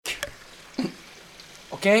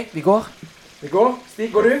Ok, vi går.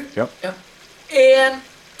 Stig, går du? Ja. 1,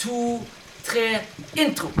 2, 3,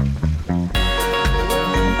 intro.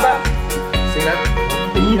 Syng den.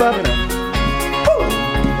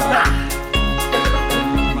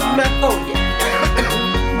 Oh yeah.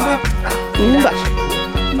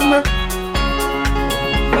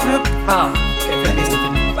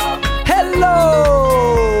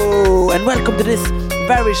 Hello and welcome to this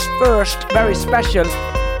very special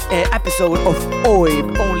episode of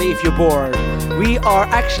OIB, Only If You're Bored. We are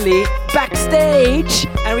actually backstage,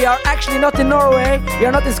 and we are actually not in Norway, we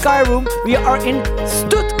are not in Skyroom, we are in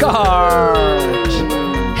Stuttgart.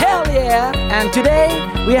 Hell yeah! And today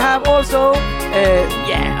we have also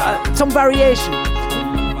some variation.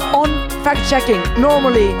 On fact-checking,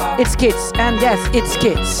 normally it's kids, and yes, it's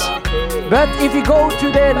kids. But if you go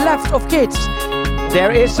to the left of kids,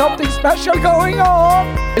 there is something special going on.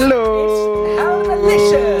 Hello. It's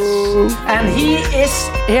Halmalicious. And he is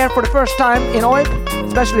here for the first time in OIB,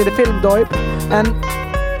 especially the film OIB. And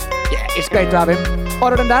yeah, it's great to have him.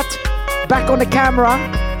 Other than that, back on the camera,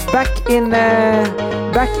 back in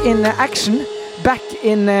action, back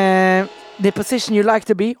in the position you like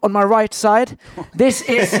to be, on my right side. This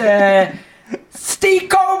is Stig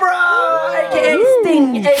Cobra, aka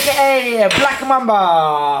Sting, aka Black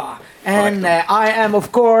Mamba. And I am,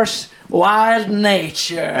 of course, Wild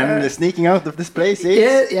Nature. And sneaking out of this place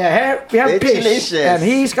is... Here we have Pish. Delicious. And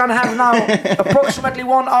he's gonna have now approximately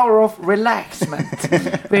 1 hour of relaxment.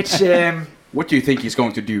 Which... What do you think he's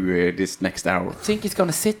going to do this next hour? I think he's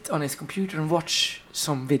gonna sit on his computer and watch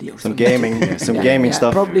some videos. Some gaming, gaming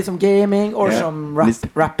stuff. Probably some gaming or some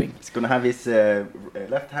rapping. He's gonna have his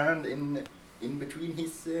left hand in between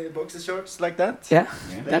his boxer shorts like that. Yeah,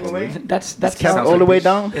 That's how all the way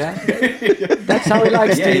down. Yeah, that's how he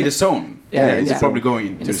likes to. In the zone. He's probably going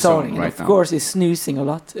into the zone right now. Of course, he's snoozing a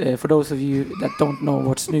lot. For those of you that don't know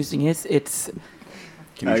what snoozing is, it's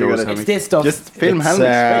Can you show us how it's this stuff. Just film hands.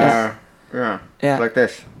 Yeah, like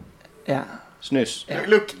this. Yeah. Snooze. Yeah.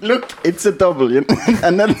 Look, it's a double.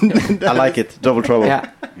 And then I like it. Double trouble.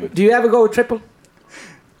 Yeah. Do you ever go triple?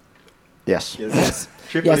 Yes.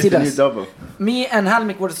 Triple is the does. new double. Me and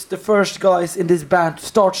Halmik was the first guys in this band to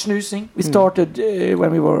start snoozing. We started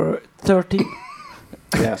when we were 13.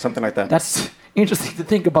 Yeah, something like that. That's interesting to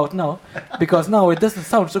think about now, because now it doesn't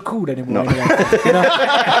sound so cool anymore. No.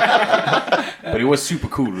 But it was super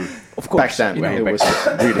cool. Of course. Back then, it was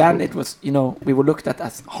really then cool. it was, we were looked at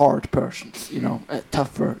as hard persons,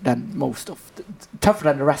 tougher than tougher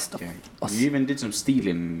than the rest of us. You even did some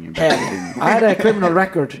stealing. I had a criminal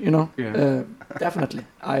record, definitely.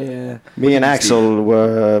 Me and Axel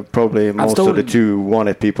were probably most of the two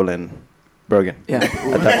wanted people in Bergen. Yeah.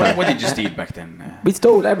 What did you steal back then? We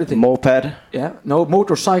stole everything. Moped. Yeah. No,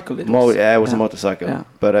 motorcycle. It was. It was a motorcycle. Yeah.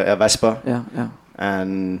 But a Vespa. Yeah.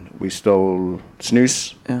 And we stole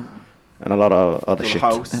snooze. Yeah. And a lot of other shit.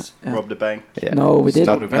 House, robbed the bank. Yeah. No, we did.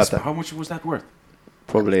 How much was that worth?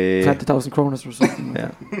 Probably 20,000 kroners or something.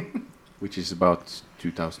 Yeah. Which is about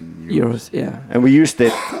 2,000 euros. Yeah. And we used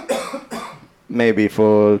it maybe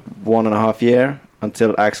for 1.5 years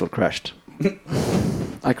until Axel crashed.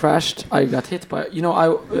 I crashed. I got hit by.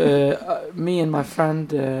 Me and my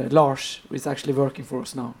friend Lars, who is actually working for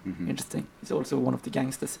us now. Mm-hmm. Interesting. He's also one of the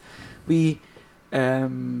gangsters. We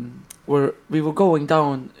were going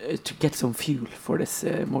down to get some fuel for this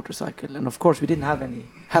motorcycle, and of course we didn't have any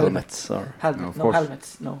helmets. No,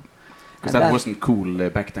 Helmets. No. Because that wasn't cool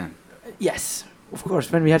back then. Yes, of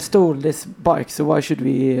course. When we had stolen this bike, so why should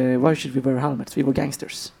we wear helmets? We were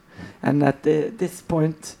gangsters, and at this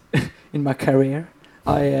point in my career,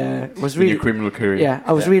 I was really in your criminal career. Yeah,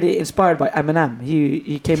 I was really inspired by Eminem.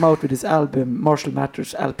 He came out with his album Marshall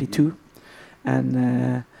Mathers LP2,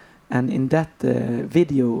 and in that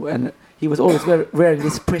video, and he was always wearing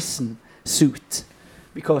this prison suit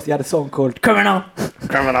because he had a song called "Criminal."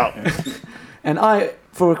 And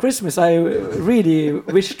for Christmas, I really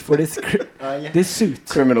wished for this this suit.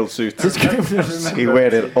 Criminal suit. This criminal suit. He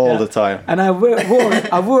wear it all the time. And I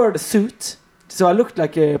wore the suit, so I looked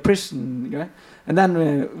like a prison guy. And then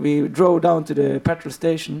we drove down to the petrol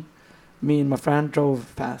station. Me and my friend drove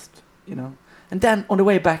fast, And then on the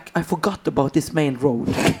way back, I forgot about this main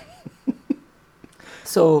road.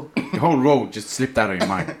 So the whole road just slipped out of your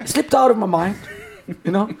mind. Slipped out of my mind,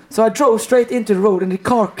 So I drove straight into the road, and the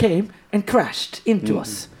car came and crashed into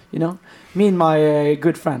us, Me and my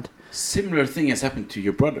good friend. Similar thing has happened to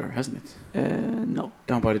your brother, hasn't it? No.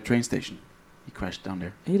 Down by the train station. He crashed down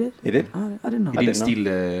there. He did? He did? I didn't know. He didn't steal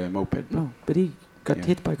the moped. No, but he got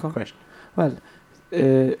hit by a car. Crashed. Well,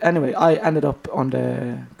 anyway, I ended up on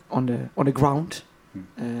the ground.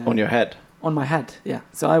 On your head? On my head, yeah.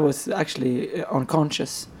 So I was actually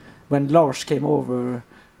unconscious when Lars came over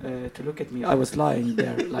to look at me. I was lying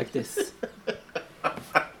there like this,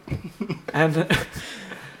 and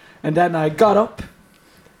then I got up.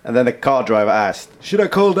 And then the car driver asked, "Should I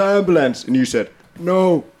call the ambulance?" And you said,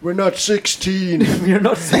 "No, we're not 16." You're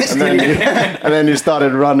not 16. and then you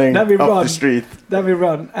started running Then we up run. the street. Then we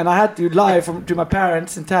run, and I had to lie to my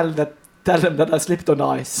parents and tell them that I slipped on the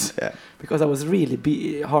ice. Yeah. Because I was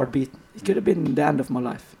really hard beaten. It could have been the end of my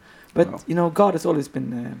life. But Wow. you know, God has always been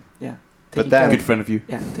taking then- care Good of, friend of you.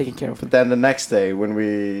 taking care of me. But then the next day when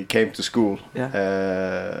we came to school, Yeah.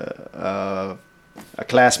 a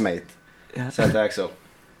classmate Yeah. said to Axel,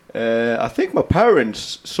 "I think my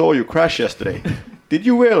parents saw you crash yesterday. Did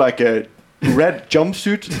you wear like a red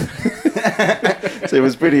jumpsuit?" So it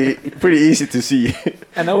was pretty easy to see.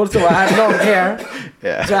 And also I had long hair,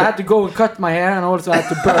 Yeah. so I had to go and cut my hair, and also I had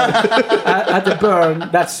to burn. I had to burn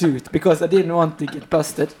that suit because I didn't want to get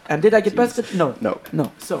busted. And did I get busted? No.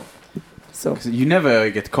 No. So 'Cause you never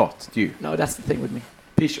get caught, do you? no, that's the thing with me.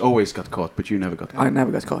 Pish always got caught, but you never got caught. I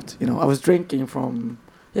never got caught. You know, I was drinking from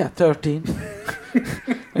 13,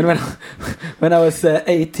 and when I was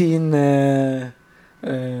 18,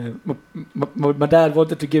 my dad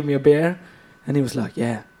wanted to give me a beer, and he was like,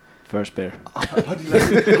 "Yeah, First beer. how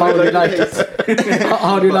do you like it?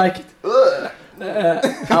 How do you like it?"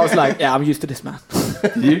 I was like, "Yeah, I'm used to this, man."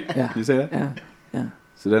 Did you? Yeah. You say that? Yeah.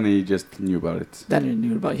 So then he just knew about it. Then he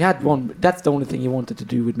knew about. He had one. That's the only thing he wanted to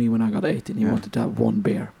do with me when I got 18. He Yeah. wanted to have one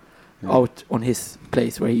beer Yeah. out on his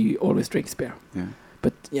place where he always drinks beer. Yeah.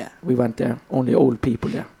 But yeah, we went there. Only old people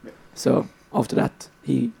there. So after that,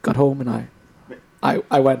 he got home, and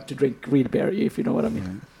I went to drink real beer, if you know what I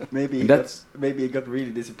mean. Yeah. Maybe he got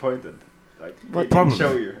really disappointed. Like What? he didn't Probably.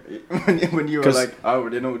 show you when you were 'Cause- like, "I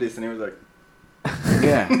already know this," and he was like,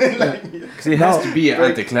 Yeah. Because it has to be an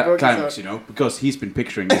Break- anti-climax, break you know, because he's been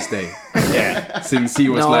picturing this day. Since he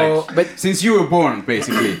was No, like, but since you were born,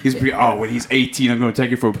 basically, he's been, when he's 18, I'm going to take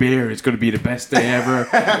you for a beer. It's going to be the best day ever.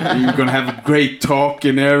 You're going to have a great talk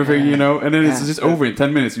and everything, you know. And then it's Yeah. just over in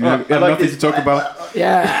 10 minutes. You Oh, have I like nothing this. to talk about.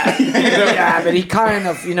 yeah, yeah. But he kind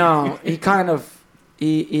of, you know, he kind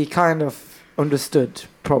of understood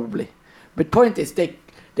probably. But point is,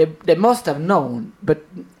 they must have known. But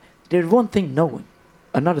there's one thing knowing,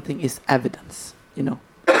 another thing is evidence. You know,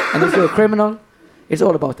 and if you're a criminal, it's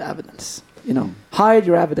all about the evidence. You know, hide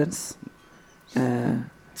your evidence,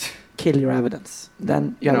 kill your evidence.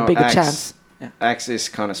 Then you have a bigger chance. Axe is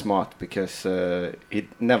kind of smart because he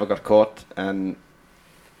never got caught, and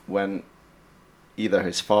when either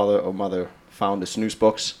his father or mother found a snooze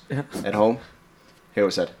box Yeah. at home, he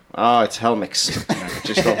always said, "It's Helmix."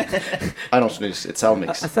 Just I don't snooze, it's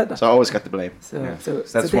Helmix. I said that. So I always got the blame. So, Yeah. so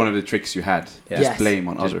That's one of the tricks you had. Yeah. Just Yes. blame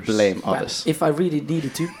on Just others. blame well, others. if I really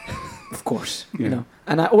needed to, of course, you Yeah. know.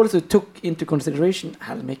 And I also took into consideration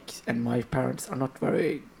Helmik and my parents are not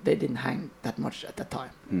they didn't hang that much at that time,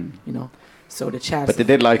 Mm. you know. So the chance. But they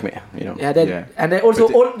did like me, you know. yeah, Yeah. and they also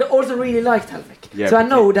But they also really liked Helmik. Yeah, so I but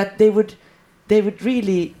know that they would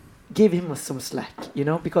really give him some slack, you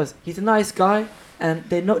know, because he's a nice guy and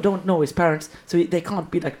they don't know his parents, so they can't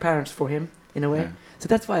be like parents for him in a way. Yeah. So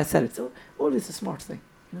that's why I said it. So always a smart thing.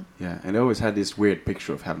 Yeah, and they always had this weird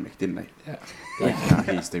picture of Helmik, didn't they? Yeah. Like,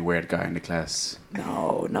 he's the weird guy in the class.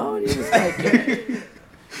 No, it was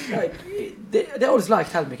like they always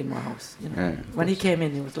liked Helmik in my house. You know? Yeah, When he came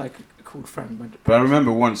in, he was like a cool friend. But I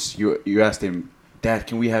remember once you asked him, "Dad,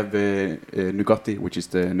 can we have Nugatti, which is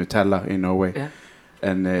the Nutella in Norway?" Yeah.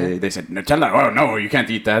 And they said, "Nutella? Oh no, you can't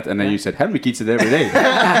eat that." And then you said, "Helmik eats it every day."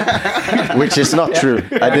 Which is not true.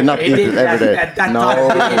 I did not eat it every day. At that No.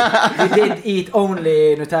 time, we did eat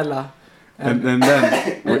only Nutella. and then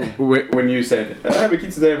when you said, "Helmik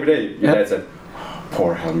eats it every day," your Yeah. dad said,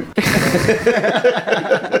 "Poor Helmik."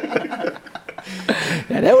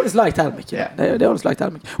 Yeah, they always liked Helmik. Yeah. They always liked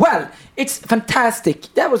Helmik. Well, it's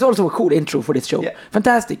fantastic. That was also a cool intro for this show. Yeah.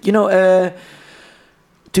 Fantastic. You know,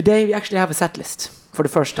 today we actually have a set list for the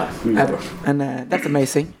first time ever, and that's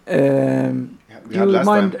amazing. we had last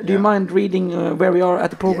time, Do you mind reading where we are at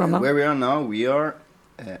the program now? Where we are now, we are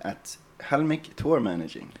at Helmik Tour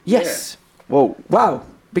Managing. Yes. Whoa. Wow.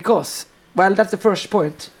 Because, well, that's the first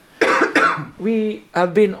point. We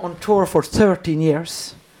have been on tour for 13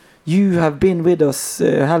 years. You have been with us,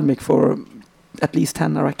 Helmik, for at least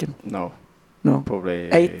 10, I reckon. No. No. Probably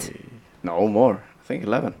 8. No, more. I think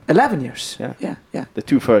 11. 11 years. Yeah. Yeah. The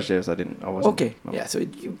 2 first years I wasn't. Okay. No. Yeah, so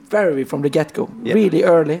you very from the get-go, Yeah. really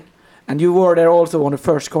early. And you were there also on the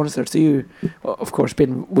first concert, so you, of course,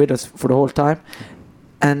 been with us for the whole time.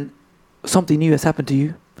 And something new has happened to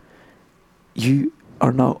you. You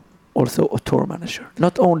are now also a tour manager.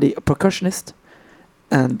 Not only a percussionist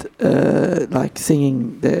and like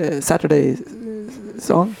singing the Saturday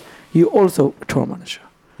song, you also a tour manager.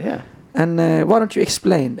 Yeah. And why don't you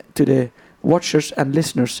explain to the watchers and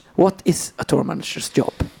listeners what is a tour manager's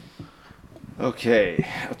job? Okay,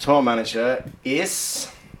 a tour manager is...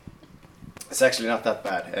 It's actually not that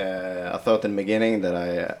bad. I thought in the beginning that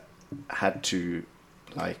I had to,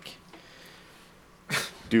 like,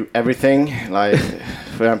 do everything. Like,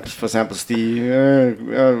 for example, Steve,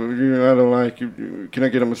 I don't like you. Can I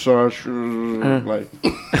get a massage?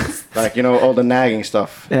 Like, you know, all the nagging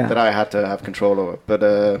stuff that I had to have control over. But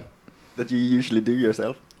that you usually do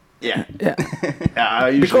yourself. yeah. Yeah. I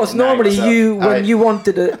usually Because nag normally myself. when you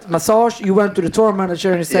wanted a massage, you went to the tour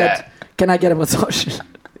manager and said, "Can I get a massage?"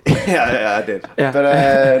 yeah, I did. Yeah.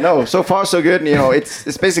 But no, so far so good. You know,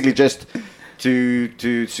 it's basically just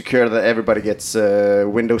to secure that everybody gets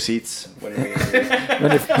window seats when we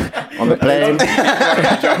on the plane.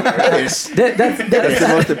 That's the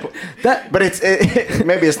most important. But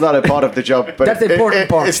maybe it's not a part of the job. But That's the important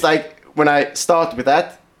part. It's like when I start with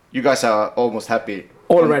that, you guys are almost happy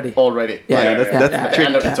Already. Already. Yeah, Like, that's at the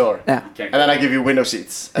end of the tour. Yeah. And then I give you window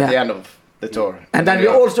seats at the end of the tour. And then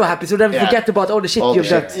we're also happy, so then forget about all the shit All the you've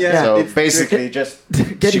done. shit. Yeah. So It's basically just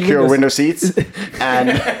Getting secure windows. window seats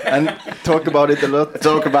and Talk about it a lot.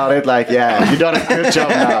 talk about it like, yeah, you done a good job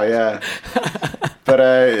now, yeah. But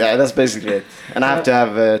yeah, that's basically it. And I have to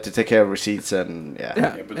have to take care of receipts and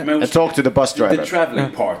But and talk to the bus driver. The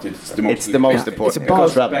traveling part is the most. It's the most Yeah, important. it's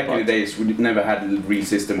Because about- back in the days, we never had a real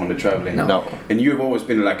system on the traveling. No. And you've always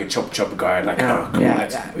been like a chop guy, like, oh, come on,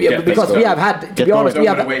 let's get Because this we going. have had, to Get be honest, going. we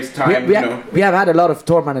have, Don't wanna waste time, we you know. we have had a lot of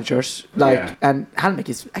tour managers, like, Yeah. and Helmik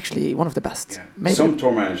is actually one of the best. Yeah. Maybe. Some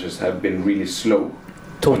tour managers have been really slow on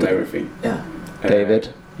Totally. everything. Yeah, David.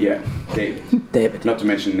 Yeah, David. David. Not to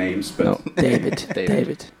mention names, but David.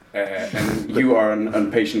 David. and you are an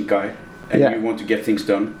impatient guy, and Yeah. you want to get things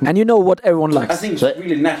done. And you know what everyone likes. I think it's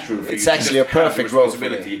really natural for It's you to actually just a have perfect the role for me.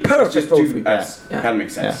 responsibility. Perfect Just role do for you. as Yeah. Helmik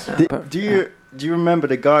says. Do you remember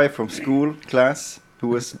the guy from school class who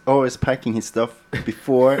was always packing his stuff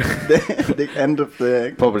before the end of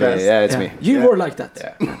the Probably, class? yeah, it's me. You Yeah. were like that.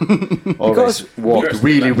 Always walked Because-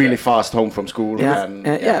 really fast home from school. Yeah, And,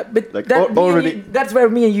 but Like, that, already- that's where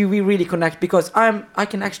me and you we really connect, because I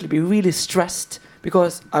can actually be really stressed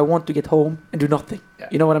because I want to get home and do nothing. Yeah.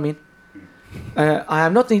 You know what I mean? I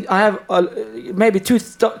have nothing. I have maybe two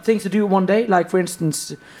things to do one day. Like for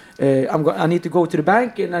instance, I need to go to the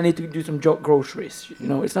bank and I need to do some groceries. You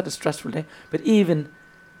know, it's not a stressful day. But even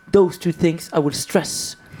those two things, I will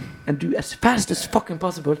stress and do as fast as fucking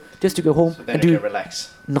possible just to go home So then and you do can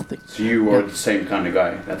relax. nothing. So you were the same kind of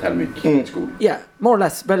guy at Helmik in school. Yeah, more or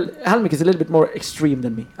less. Well, Helmik is a little bit more extreme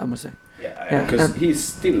than me, I must say. Yeah, because he's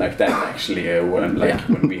still like that actually.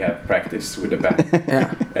 When we have practice with the band,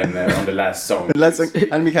 Yeah. and on the last song,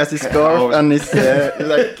 Helmik has his scarf and his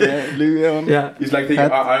Louis on. Yeah. he's like,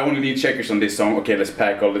 I only need checkers on this song. Okay, let's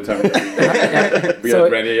pack all the time. We So- are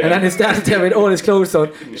ready. And then he stands there with all his clothes on,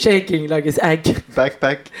 shaking like his egg.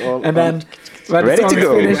 Backpack. All And then when Ready the song to is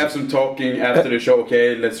go. We finished, have some talking after the show.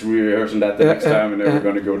 Okay, let's rehearse on that the next time, and then we're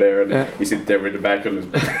gonna go there. And he sits there with the back on his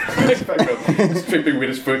back, stripping with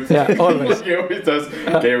his foot. Yeah, always. Like he always does.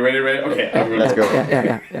 Okay, ready? Okay, Let's go.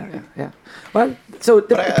 Yeah. Well, so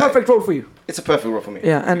the perfect role for you. It's a perfect role for me.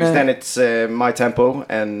 Yeah, and because then it's my tempo,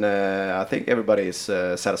 and I think everybody is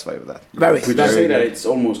satisfied with that. Very. Would you say that it's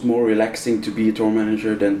almost more relaxing to be a tour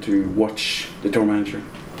manager than to watch the tour manager?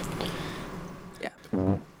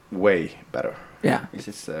 Way better. Yeah.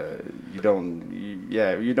 It's you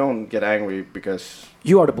don't get angry because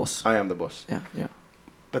You are the boss. I am the boss. Yeah.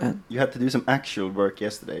 But you had to do some actual work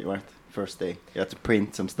yesterday, right? First day. You had to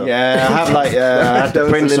print some stuff. Yeah, I have I have That to was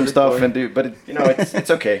a print little some bit stuff boring. and do, but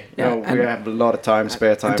it's okay. Yeah, You know, and- we have a lot of time,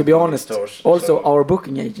 spare time. And to be in the honest, stores, also so- our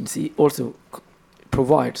booking agency also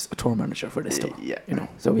provides a tour manager for this tour. Yeah. You know,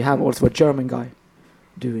 so we have also a German guy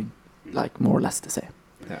doing like more or less the same.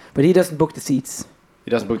 Yeah. But he doesn't book the seats.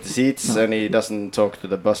 He doesn't book the seats, No. and he doesn't talk to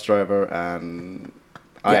the bus driver, and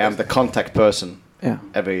I Yeah. am the contact person Yeah.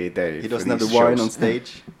 every day. He for doesn't have the these wine shows. on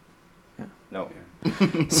stage. No.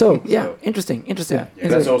 So yeah, So- interesting. Yeah,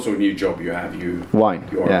 that's also a new job you have. Wine.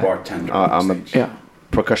 You are a bartender. on I'm a stage. Yeah,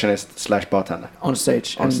 percussionist / bartender. on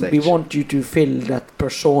stage. On And stage. we want you to fill that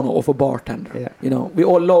persona of a bartender. Yeah. You know, we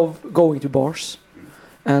all love going to bars,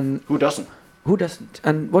 and Who doesn't? who doesn't?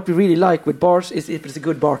 And what we really like with bars is if it's a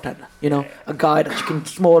good bartender. You know, a guy that you can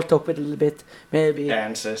small talk with a little bit, maybe.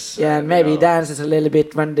 Dances. Yeah, and maybe you know. dances a little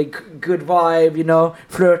bit when the good vibe, you know,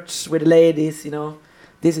 flirts with the ladies, you know.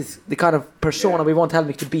 This is the kind of persona we want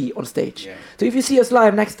Helmik to be on stage. Yeah. So if you see us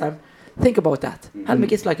live next time, think about that.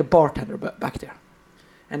 Helmik is like a bartender back there.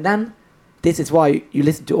 And then, this is why you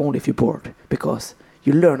listen to Only If You're Bored, because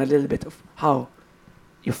you learn a little bit of how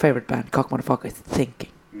your favorite band, Cock Motherfucker, is thinking,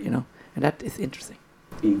 you know, and that is interesting.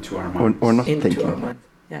 Into our minds. Or not Into thinking. our mind.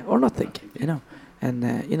 Yeah, or not thinking, you know. And,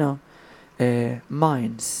 you know,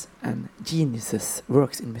 minds and geniuses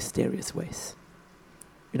works in mysterious ways.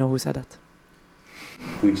 You know who said that?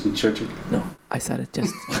 Winston Churchill. No, I said it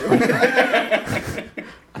just right now.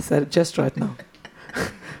 I said it just right now.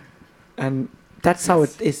 And that's how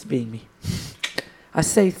it is being me. I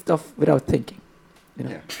say stuff without thinking. You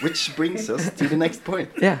know? Yeah. Which brings us to the next point.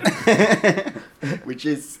 Yeah. Which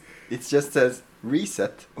is, it just says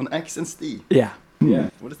reset on Axe and Steve. Yeah. Yeah.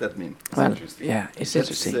 What does that mean? Well, interesting. yeah, it's Let's,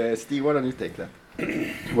 interesting. Steve, why don't you take that?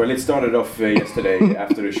 Well, it started off yesterday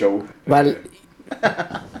after the show. Well,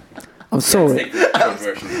 I'm sorry. Let's take the short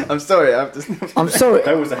version. I'm sorry, I have to... I'm sorry.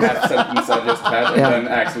 That was a half sentence I just had, and Yeah. then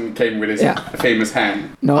Axel came with his Yeah. famous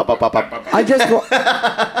hand. No, I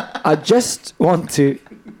just want to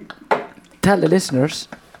tell the listeners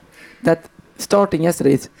that starting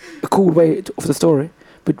yesterday is a cool way of the story,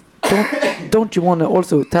 but don't you want to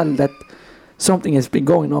also tell that something has been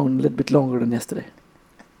going on a little bit longer than yesterday?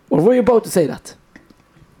 Or were you about to say that?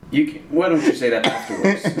 Why don't you say that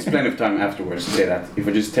afterwards? There's plenty of time afterwards to say that. If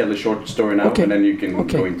I just tell the short story now, Okay. and then you can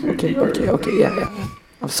Okay, go into okay, deeper. okay, yeah.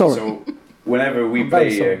 I'm sorry. So, whenever we I'm very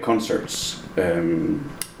play sorry. concerts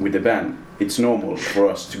with the band, it's normal for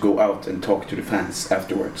us to go out and talk to the fans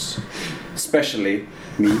afterwards. Especially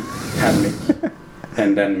me, Helmik,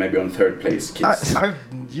 and then maybe on third place, kids. I've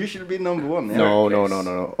usually been number one. Yeah.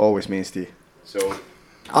 No. Always me and Steve. So,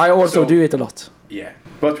 I also So- do it a lot. yeah.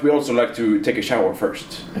 But we also like to take a shower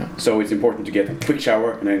first. Yeah. So it's important to get a quick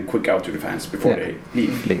shower and then quick out to the fans before Yeah. they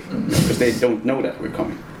leave. Because they don't know that we're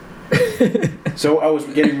coming. So I was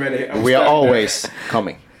getting ready. I was We are standing there. always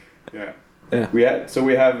coming. Yeah. Yeah. We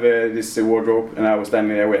have this wardrobe, and I was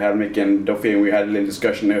standing there with Helmik and Duffy, and we had a little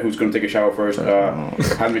discussion there. Who's going to take a shower first?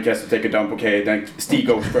 Helmik has to take a dump. Okay, then Steve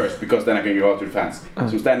goes first because then I can go out to the fans. So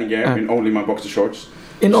I'm standing there in only my boxer shorts.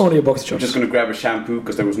 In only a box I'm shorts. just going to grab a shampoo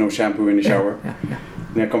because there was no shampoo in the shower. Yeah.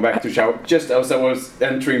 Then I come back to shower. Just as I was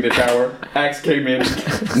entering the shower, Axe came in.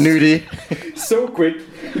 Nudie. So quick.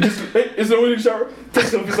 He just, hey, is no one in the shower?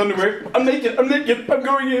 Takes off his underwear. I'm naked, I'm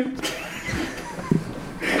going in.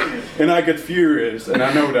 And I get furious, and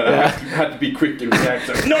I know that I had to be quick and react.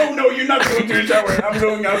 So, no, you're not going to the shower. I'm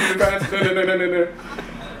going out to the fans. No.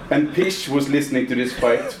 And Pish was listening to this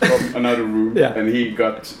fight from another room, Yeah. and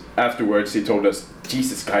afterwards he told us,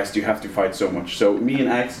 Jesus guys, you have to fight so much. So me and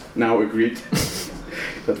Axe now agreed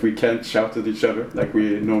that we can't shout at each other like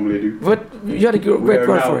we normally do. But you had a We great are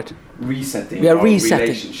word now for it. Resetting We are our resetting.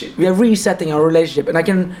 relationship. We are resetting our relationship, and I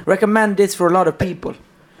can recommend this for a lot of people.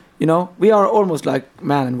 You know, we are almost like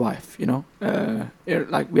man and wife. You know,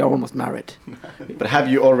 like we are almost married. But have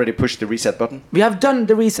you already pushed the reset button? We have done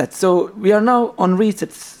the reset, so we are now on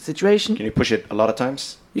reset situation. Can you push it a lot of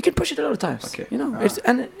times? You can push it a lot of times. Okay. You know, it's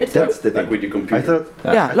That's the Like thing. with your computer. I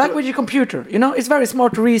thought... yeah, like with your computer. You know, it's very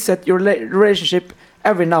smart to reset your relationship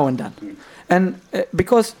every now and then, and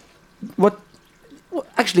because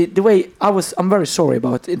actually the way I'm very sorry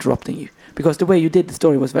about interrupting you, because the way you did the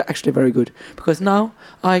story was actually very good, because now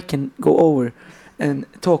I can go over and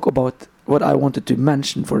talk about what I wanted to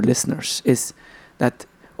mention for listeners is that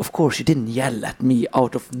of course you didn't yell at me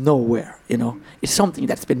out of nowhere. You know, it's something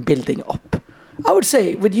that's been building up, I would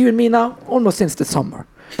say, with you and me now almost since the summer,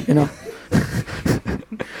 you know.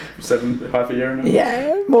 Half a year now?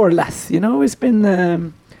 Yeah, more or less. You know, it's been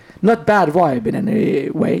not bad vibe in any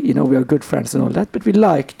way. You know, we are good friends and all that, but we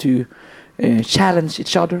like to challenge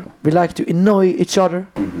each other. We like to annoy each other.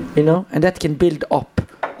 You know, and that can build up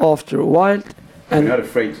after a while. I'm And not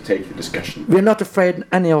afraid to take the discussion. we're not afraid,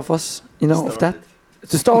 any of us, you know, of that.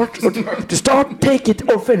 To start, or to start, take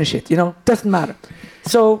it or finish it. You know, doesn't matter.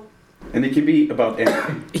 So And it can be about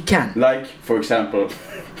anything. it can. Like, for example,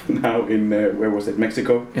 now in, where was it,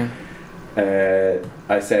 Mexico? Yeah.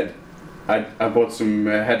 I said, I bought some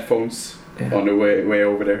headphones Yeah. on the way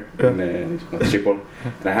over there in Schiphol.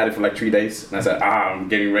 And I had it for like 3 days. And I said, I'm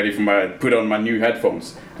getting ready put on my new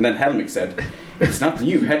headphones. And then Helmik said, it's not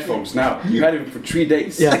new headphones now. You had it for 3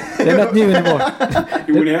 days. Yeah, they're not new anymore.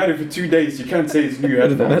 When you had it for 2 days, you can't say it's new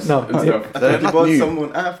headphones No. and stuff. I thought not it was new.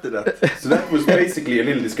 someone after that. So that was basically a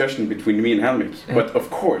little discussion between me and Helmik. Yeah. But of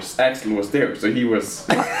course, Axel was there, so he was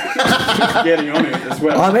getting on it as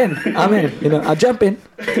well. I'm in. You know, I jump in,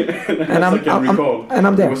 and As I can recall, and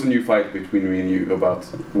I'm there there. was a new fight between me and you about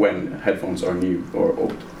when headphones are new or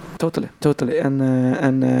old. Totally,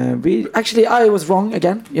 and we actually I was wrong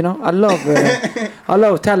again. You know, I I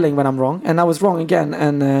love telling when I'm wrong, and I was wrong again.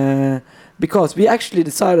 And because we actually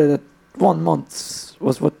decided that 1 month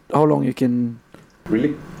was how long you can.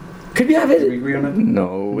 Really? Could we have Did it? we agree on that? No,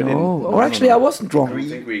 we didn't. Or actually, I wasn't wrong. I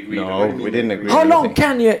think we agreed. No, we didn't agree. How on long anything.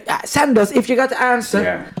 can you send us if you got the answer?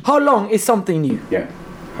 Yeah. How long is something new? Yeah.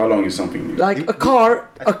 How long is something new? Like a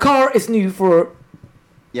car is new for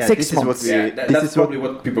Yeah, 6 this months. is what we. yeah, this that's is what. probably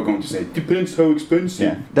what people are going to say. Depends how expensive.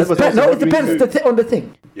 Yeah, that was But also no, what it depends we, on the thing.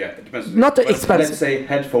 Yeah, it depends. Not the But expensive. Let's say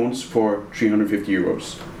headphones for 350 euros.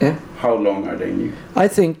 Yeah. How long are they new? I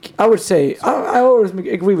think I would say I always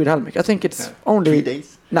agree with Helmik. I think it's only 3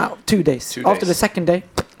 days. now 2 days. 2 After days. the second day,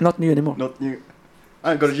 not new anymore. Not new.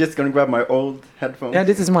 I'm just gonna grab my old headphones. Yeah,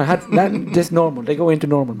 this is my this normal. They go into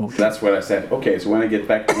normal mode. That's what I said. Okay, so when I get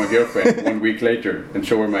back to my girlfriend 1 week later and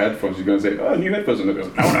show her my headphones, she's gonna say, "Oh, new headphones." And I go,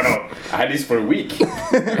 "No. I had this for a week."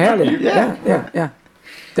 Hell yeah.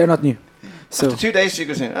 They're not new. So After 2 days, you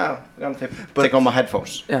can say, "Oh, I'm gonna take on my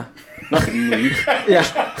headphones." yeah, Nothing new. yeah,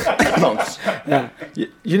 Headphones. yeah.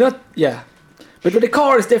 You're not but with the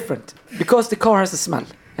car is different because the car has a smell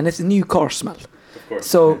and it's a new car smell. Of course.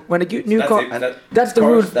 So when a new That's car, it. that's the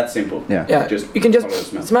cars, rule. That's simple. Yeah. Yeah, Just you can just follow the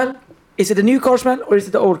smell. smell. Is it a new car smell or is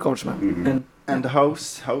it the old car smell? Mhm. And the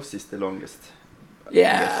house is the longest.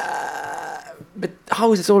 Yeah, but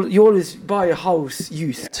houses you always buy a house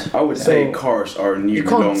used. I would say cars are new. You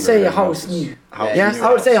can't longer say a than house houses. new. House Yes, new I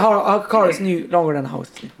would say house. a car is new longer than a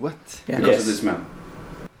house. What? Yeah. Because Yes. of the smell.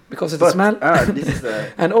 Because of the smell. This is a.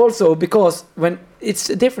 And also because when it's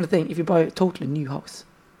a different thing if you buy a totally new house,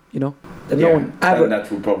 you know, that no one ever And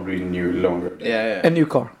that would probably be new longer. Yeah. a new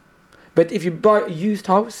car. But if you buy a used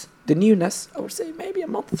house, the newness I would say maybe a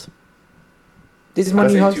month. This is my I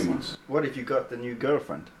new say house. 2 months. What if you got a new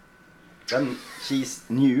girlfriend? Then she's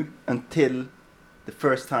new until the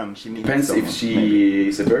first time she meets Depends someone. if she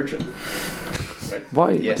is a virgin.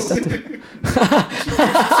 Why? Yes. That-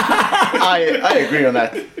 I agree on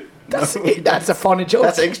that. that's a funny joke.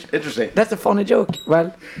 That's interesting. That's a funny joke.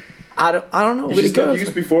 Well, I don't know. If With she's a not girl.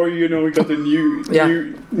 used before, you know, we got a new, Yeah.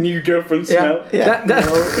 new girlfriend smell.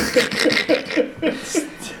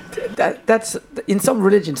 That's in some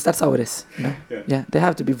religions. That's how it is. You know? Yeah. They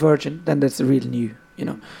have to be virgin. Then that's real new. You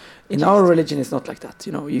know, in our religion, it's not like that.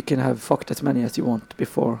 You know, you can have fucked as many as you want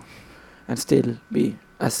before, and still be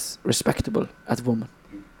as respectable as a woman.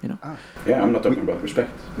 You know. Yeah, I'm not talking about respect.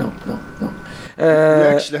 No.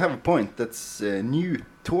 You actually have a point. That's a new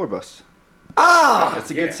tour bus.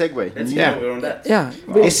 That's a good segue. Let's New- go over on that. Yeah.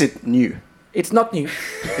 Is it new? It's not new.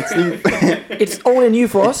 It's new. It's only new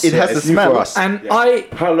for us. It has a It's new smell. for us. And Yeah.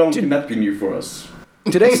 How long can that be new for us?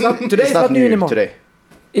 today is not new anymore. today.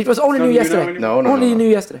 It was only It's not new new yesterday. now No. Only new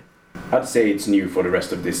yesterday. I'd say it's new for the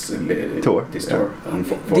rest of this Tour. This Yeah. tour on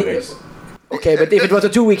 4 The- days. Okay, but if it was a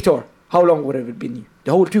 2-week tour, how long would it have been new?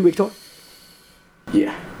 The whole 2-week tour?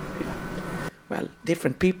 Yeah. Well,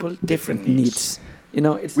 different people, different needs. needs. You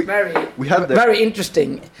know, it's We have the. very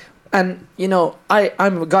interesting. And, you know,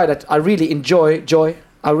 I'm a guy that I really enjoy joy.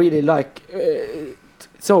 I really like...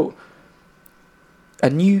 so, a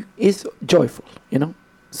new is joyful, you know?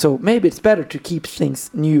 So maybe it's better to keep things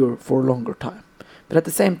newer for a longer time. But at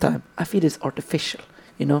the same time, I feel it's artificial.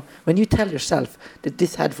 You know, when you tell yourself that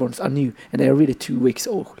these headphones are new and they are really 2 weeks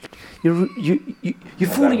old, you're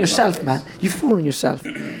fooling yourself, man. You're fooling yourself.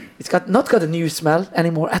 It's not got a new smell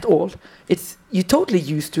anymore at all. You're totally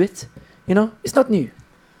used to it. You know, it's not new.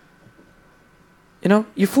 You know,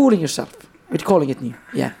 you're fooling yourself with calling it new.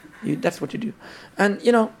 Yeah, that's what you do. And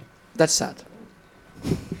you know, that's sad.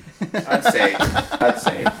 I'd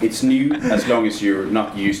say it's new as long as you're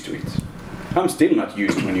not used to it. I'm still not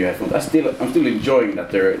used to my new headphones. I'm still enjoying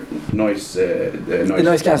that they're noise. The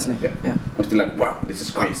noise cancelling. Yeah. I'm still like, wow, this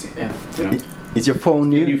is crazy. Yeah. You know? Is your phone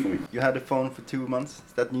New new? for me. You had a phone for 2 months.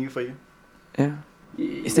 Is that new for you? Yeah.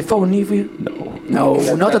 Is the phone new for you? No,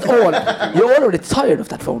 not at all. You're already tired of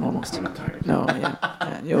that phone almost. I'm not tired. No,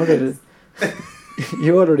 yeah, you already.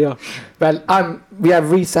 You already are. Well, we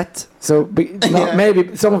have reset, so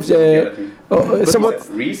maybe some of the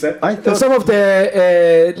Reset. I thought. some of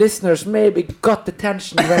the listeners maybe got the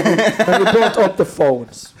tension when we brought up the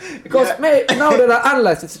phones, because now that I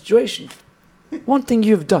analyze the situation, one thing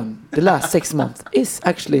you've done the last 6 months is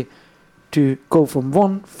actually to go from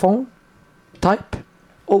one phone type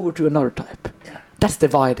over to another type. That's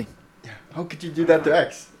dividing. How could you do that to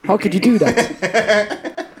X? How could you do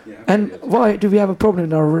that? Yeah, And why do we have a problem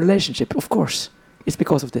in our relationship? Of course, it's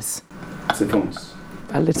because of this. it's the phones.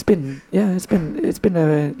 Well, it's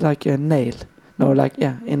been like a nail. No, like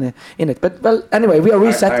in it. But well, anyway, we are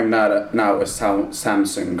reset. I'm now a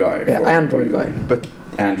Samsung guy. Yeah, for- Android guy. But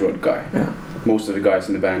Android guy. Yeah. most of the guys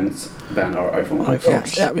in the band are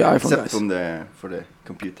iPhone. Yeah, we are iPhone Except guys. for the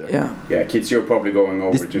computer. Yeah. Kids, you're probably going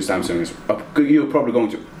over to Samsung. You're probably going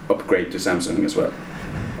to upgrade to Samsung as well.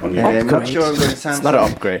 On your I'm not sure I'm going to Samsung. It's not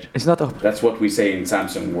an upgrade. It's not up. That's what we say in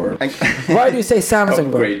Samsung world. Why do you say Samsung?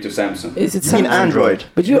 Upgrade to Samsung. Is it You mean Samsung? Android?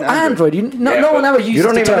 But you're Android. No one ever uses you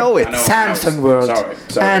don't the even term know it. I know, Samsung I know. world.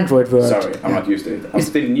 Sorry. Android world. Sorry, I'm not used to it. I'm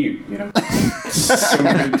still new, you know. So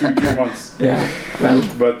maybe 2 months. Yeah. Well.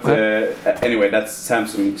 But anyway, that's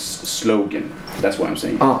Samsung's slogan. That's what I'm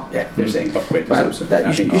saying. Oh, yeah. They're saying upgrade to Well,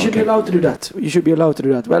 Samsung. you should be allowed to do that. You should be allowed to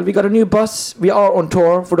do that. Well, we got a new bus. We are on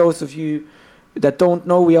tour. For those of you that don't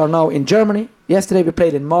know, we are now in Germany. Yesterday we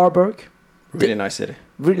played in Marburg. Really nice city.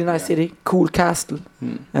 Really nice city. Cool castle.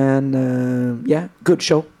 And good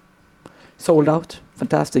show. Sold out.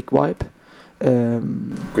 Fantastic vibe.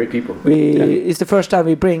 Great people. It's the first time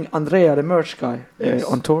we bring Andrea, the merch guy,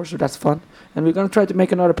 on tour, so that's fun. And we're gonna try to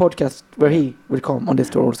make another podcast where he will come on this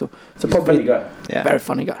tour also. So He's a funny guy. Yeah. very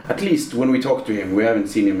funny guy. At least when we talk to him, we haven't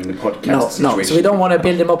seen him in the podcast No, situation. so we don't want to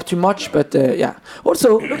build him up too much, but yeah.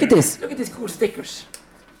 Also, look at this. Look at these cool stickers.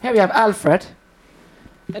 Here we have Alfred.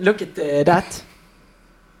 And look at that.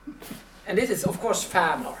 And this is, of course,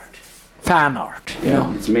 fan art. Fan art, you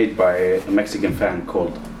know. It's made by a Mexican fan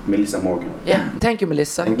called Melissa Morgan. Yeah, thank you,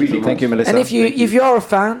 Melissa. And really Thank you, Melissa. And if you are a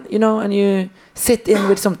fan, you know, and you sit in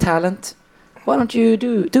with some talent, why don't you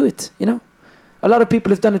do it, you know? A lot of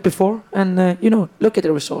people have done it before, and, you know, look at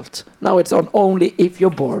the result. Now it's on Only If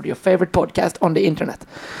You're Bored, your favorite podcast on the internet.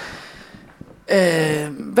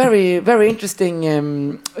 Very, very interesting,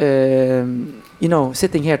 you know,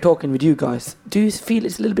 sitting here talking with you guys. Do you feel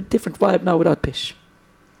it's a little bit different vibe now without Pish?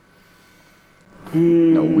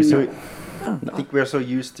 No, Oh, I think we're so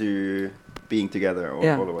used to being together,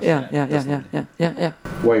 all of us. Yeah.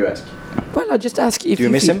 Why you ask? Well, I just ask if Do you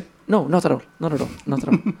miss feel- him? No, not at all. Not at all. Not at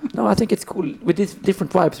all. No, I think it's cool with these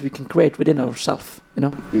different vibes we can create within ourselves, you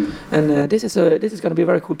know. And this is going to be a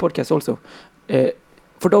very cool podcast also.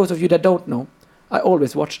 For those of you that don't know, I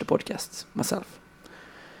always watch the podcasts myself.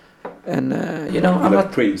 And you know, I'm like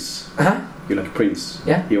not. Prince. You like Prince?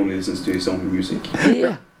 Yeah. He only listens to his own music.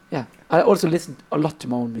 Yeah. I also listen a lot to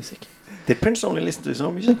my own music. Did Prince only listen to his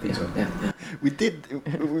own music? Yeah. We did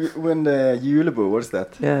when the Julebo, what's that?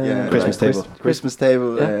 Yeah. Christmas table. Christmas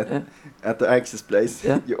table Yeah. at the Axis place.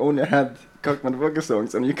 Yeah. You only had Cock Motherfucker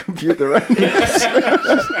songs on your computer, right?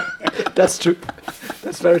 That's true.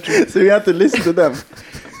 That's very true. So you had to listen to them.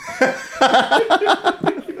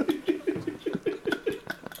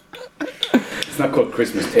 It's not called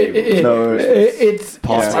Christmas table. No, It's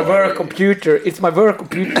Yeah. my work computer. It's my work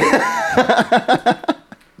computer.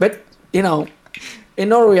 But you know, in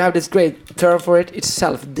Norway we have this great term for it. It's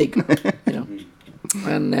self-digger. You know,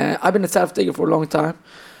 and I've been a self-digger for a long time.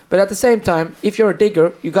 But at the same time, if you're a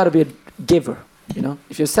digger, you got to be a giver. You know,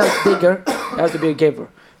 if you're a self-digger, you have to be a giver.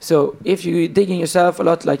 So if you're digging yourself a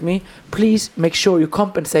lot like me, please make sure you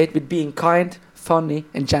compensate with being kind, funny,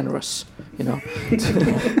 and generous. You know.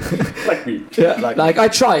 Like me. Yeah, like I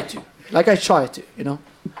try to, you know.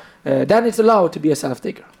 Then it's allowed to be a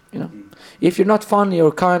self-digger, you know. If you're not funny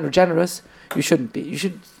or kind or generous, you shouldn't be. You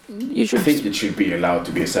should. I think it should be allowed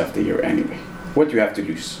to be a self-digger anyway. What do you have to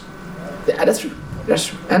lose? Yeah, that's true. That's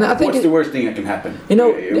true. And I think What's the worst thing that can happen? you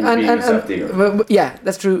know, being and a self-digger. well, yeah,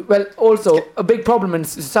 that's true. Well, also a big problem in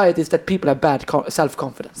society is that people have bad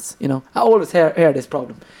self-confidence. You know, I always hear this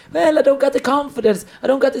problem. Well, I don't got the confidence. I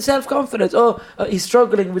don't got the self-confidence. Oh, he's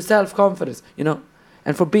struggling with self-confidence. You know,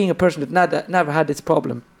 and for being a person that never had this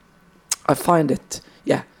problem, I find it,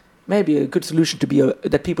 maybe a good solution to be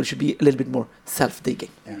that people should be a little bit more self-digging.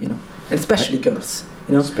 You know, and especially girls.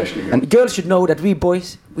 You know, Especially and girls should know that we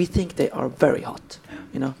boys, we think they are very hot,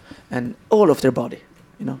 you know, and all of their body,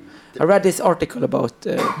 you know. I read this article about,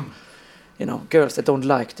 you know, girls that don't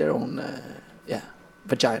like their own,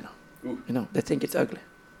 vagina. You know, they think it's ugly.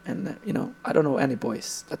 And, you know, I don't know any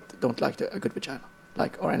boys that don't like a good vagina,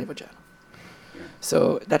 or any vagina.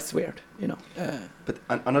 So that's weird, you know. But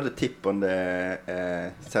another tip on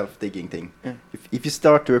the self-digging thing. Yeah. If you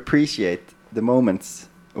start to appreciate the moments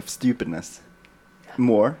of stupidness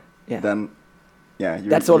more, then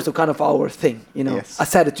that's also kind of our thing, you know. Yes. I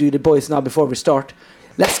said it to the boys now before we start.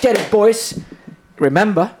 Let's get it, boys.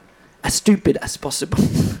 Remember, as stupid as possible.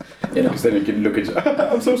 You know. Because then you can look at you.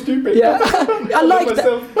 I'm so stupid. Yeah, I like that.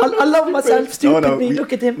 myself. I love myself. Stupid me.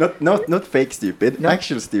 Look at him. Not fake stupid, No.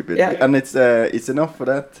 actual stupid. Yeah. And it's enough for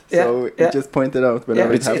that. So Yeah. you just point it out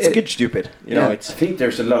whenever it It's happens. good stupid. You know, Yeah. it's I think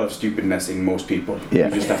there's a lot of stupidness in most people. Yeah.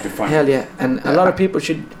 You just have to find Hell yeah, and a lot of people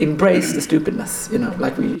should embrace the stupidness. You know,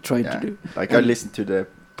 like we tried to do. Like I listened to the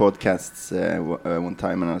podcasts one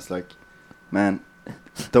time and I was like, man,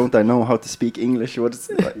 don't I know how to speak English? What is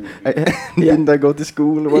didn't I go to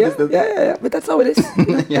school? What is that? Yeah. But that's how it is.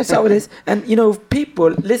 That's how it is. And you know, people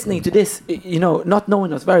listening to this, you know, not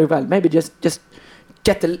knowing us very well, maybe just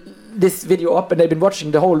get this video up, and they've been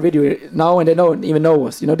watching the whole video now, and they don't even know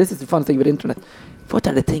us. You know, this is the fun thing with internet. What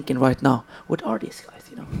are they thinking right now? What are these guys?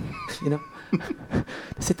 You know,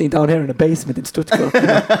 sitting down here in a basement in Stuttgart, you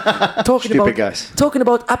know, talking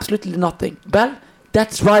about absolutely nothing. Well,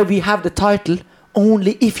 that's why we have the title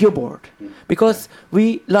 "Only If You're Bored," because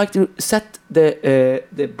we like to set the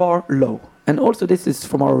bar low, and also this is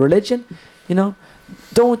from our religion. You know,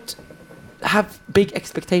 don't have big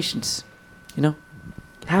expectations. You know,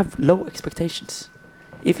 have low expectations.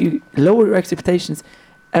 If you lower your expectations,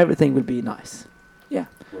 everything will be nice. Yeah.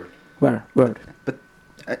 Word. But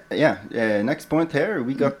next point here,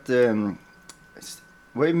 we got.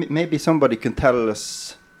 Maybe somebody can tell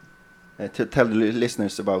us, to tell the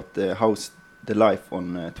listeners about how's the life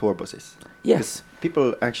on tour buses. Yes.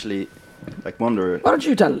 People actually wonder. Why don't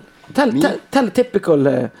you tell a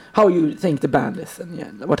typical how you think the band is,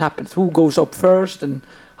 and what happens, who goes up first, and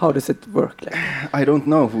how does it work? I don't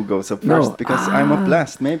know who goes up first because I'm up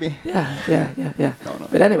last, maybe. Yeah. No.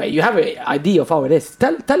 But anyway, you have an idea of how it is.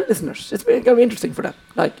 Tell listeners. It's going to be interesting for them.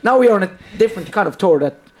 Like now we are on a different kind of tour.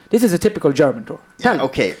 That this is a typical German tour.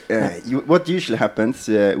 What usually happens?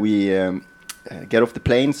 We get off the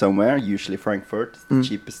plane somewhere, usually Frankfurt, the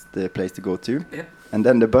cheapest place to go to, and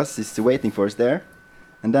then the bus is waiting for us there,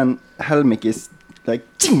 and then Helmik is like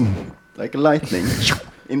lightning.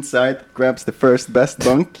 Inside, grabs the first best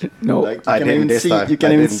bunk. No, I didn't this time. You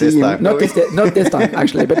can even see him. Not this time,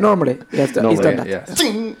 actually, but normally he's done that. Yes.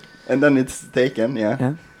 And then it's taken,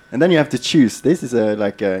 And then you have to choose. This is a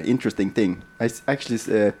interesting thing.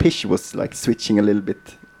 Pish was switching a little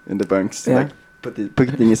bit in the bunks,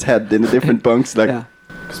 putting his head in the different bunks,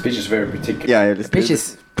 Because Pish is very particular. Yeah, Pish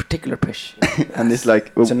is particular Pish. And it's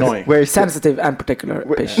like it's annoying. Very sensitive and particular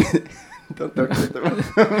Pish. Don't talk to them.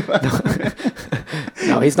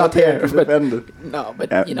 No, he's not here. But you know, but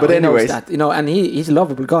he anyways, knows that. You know, and he's a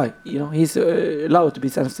lovable guy. You know, he's allowed to be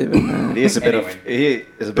sensitive. And, he is a bit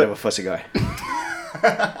of a fussy guy.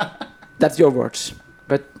 That's your words,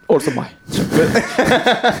 but also mine.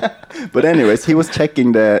 But anyways, he was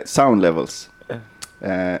checking the sound levels,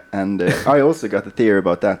 and I also got a theory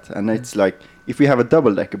about that. And it's like if we have a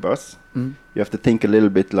double-decker bus, you have to think a little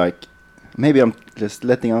bit like. Maybe I'm just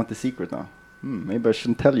letting out the secret now. Maybe I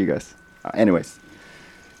shouldn't tell you guys. Anyways,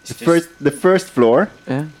 the first floor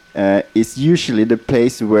is usually the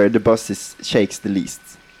place where the bus shakes the least.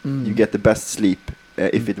 You get the best sleep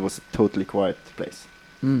if it was a totally quiet place.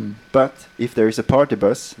 But if there is a party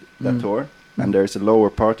bus that tour and there is a lower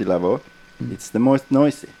party level, it's the most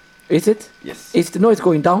noisy. Is it? Yes. Is the noise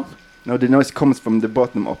going down? No, the noise comes from the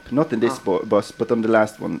bottom up. Not in this bus, but on the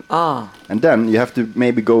last one. And then you have to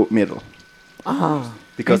maybe go middle.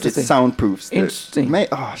 Because it soundproofs. Interesting.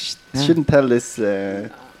 Shouldn't tell this.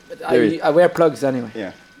 I wear plugs anyway.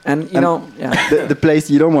 Yeah. And you know, the place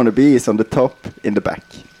you don't want to be is on the top in the back.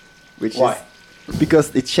 Why?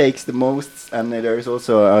 Because it shakes the most, and there is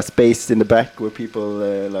also a space in the back where people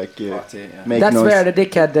make That's noise. where the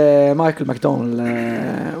dickhead Michael McDonald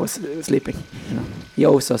was sleeping. You know, he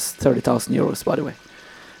owes us 30,000 euros, by the way.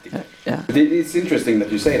 But it's interesting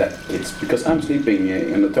that you say that. It's because I'm sleeping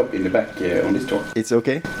in the top, in the back on this tour. It's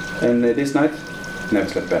okay. And this night, never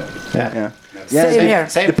slept bad. Yeah. Same here.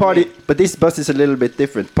 The party, but this bus is a little bit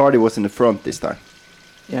different. Party was in the front this time.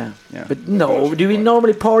 Yeah. But no, do we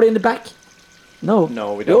normally party in the back? No, we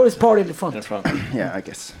don't. We always party in the front. Yeah, I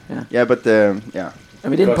guess. Yeah, but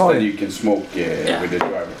And we didn't because party. then you can smoke with the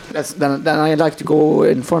driver. Then I like to go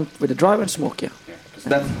in front with the driver and smoke.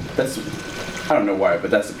 That's I don't know why, but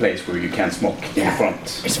that's the place where you can smoke in the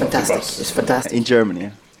front. It's fantastic. It's fantastic. In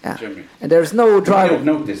Germany. Yeah. And there's no driver. You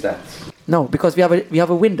don't notice that. No, because we have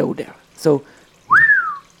a window there. So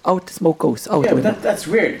out the smoke goes out the window. That's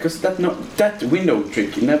weird because that window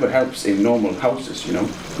trick never helps in normal houses. You know,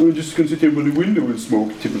 we're just gonna sit here by the window and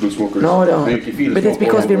smoke. Typical smokers. No. But it's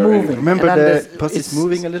because we're moving. Anyway. Remember the bus is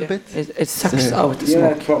moving a little bit. It sucks out the smoke.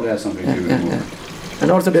 Yeah, it probably has something to do with it. And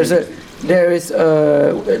also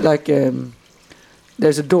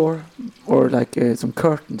there's a door or some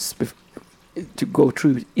curtains to go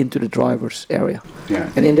through into the driver's area. Yeah.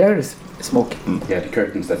 And in there is smoke. Yeah, the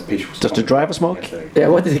curtains that Pish was. Does the driver smoke? Yeah,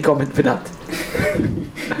 what did he comment with that?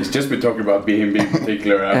 He's just been talking about being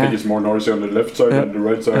particular. I think it's more noisy on the left side than the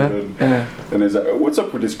right side. And he's like, what's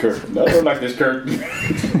up with this curtain? I don't like this curtain.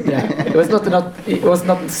 It was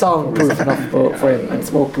not soundproof enough for him and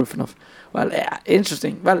smoke proof enough. Well,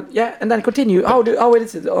 interesting. Well, and then continue. How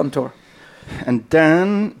is it on tour? And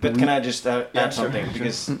then... But can I just add sure, something? sure.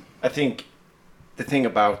 Because I think the thing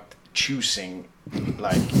about choosing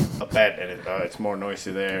like a bed and it's more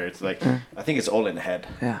noisy there. It's like I think it's all in the head.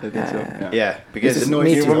 Yeah. I think so, yeah. Yeah, because Is it you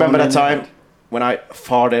noisy remember only that in the time head? when I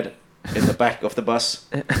farted in the back of the bus?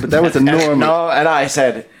 But that was a normal... No, and I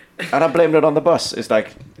said, and I blamed it on the bus. It's like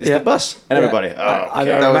it's Yeah. the bus, and everybody. I Oh, okay.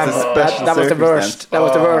 That was a remember. special That was the worst. circumstance. That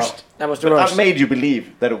was the worst. That was the But worst. I made you believe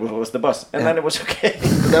that it was the bus, and then it was okay.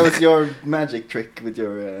 That was your magic trick with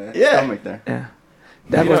your Yeah. stomach there. Yeah.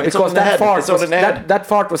 That You was know, it's all because in the that head. fart It's all was, in the head. that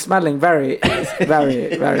fart was smelling very,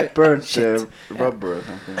 very. Burnt rubber or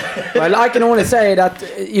something. Well, I can only say that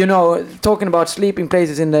talking about sleeping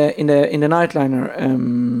places in the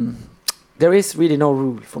Nightliner, there is really no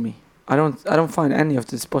rule for me. I don't find any of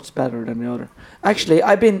the spots better than the other. Actually,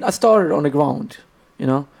 I started on the ground,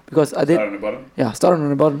 because I did. Start on the bottom. Yeah, started on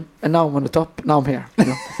the bottom, and now I'm on the top. Now I'm here.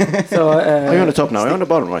 So Are you on the top now? Are you on the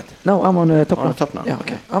bottom, right? no, I'm on the top. On the top now. Yeah,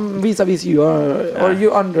 okay. I'm vis-a-vis you, or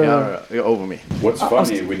you under. You're over me. What's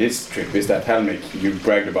funny with this trip is that Helmik, you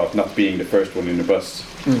bragged about not being the first one in the bus.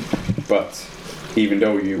 But even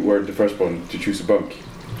though you were the first one to choose a bunk,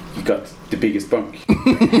 you got the biggest bunk.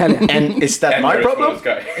 Hell yeah. And is that And my you're the problem? smallest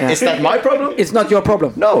guy. Yeah. Is that my problem? It's not your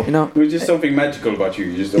problem. No. It was just something magical about you.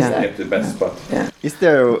 You just don't Yeah. get the best spot. Yeah. Is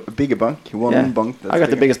there a bigger bunk? One Yeah. bunk? That's I got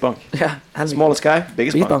the bigger? biggest bunk. Yeah. Helmik. Smallest guy,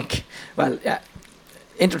 biggest Big bunk. bunk. Well, yeah.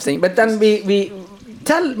 Interesting. But then we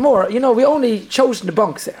tell more. We only chosen the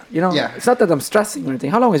bunks there. Yeah. It's not that I'm stressing or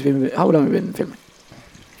anything. How long have we been filming?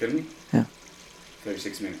 Filming? Yeah.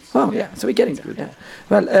 36 minutes. Oh yeah. So we're getting there. Yeah.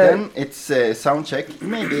 Well, Then it's sound check,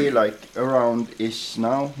 maybe like around ish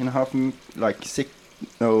now, in a half, like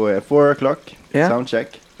 4 o'clock. Yeah. Sound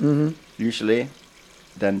check, mhm. usually.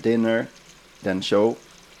 Then dinner, then show,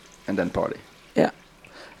 and then party. Yeah.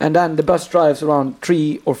 And then the bus drives around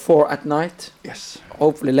 3 or 4 at night. Yes.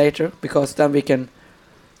 Hopefully later, because then we can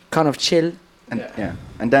kind of chill. And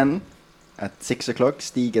and then at 6 o'clock,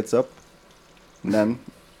 Stig gets up, and then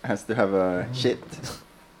has to have a shit.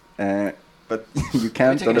 But you Can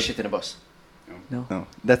can't. you take a shit in a bus? No. No,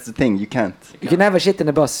 that's the thing. You can't. You can never shit in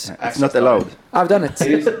the bus. It's not allowed. I've done it.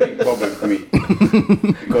 It is a big problem for me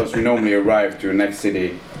because we normally arrive to the next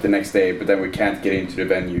city the next day, but then we can't get into the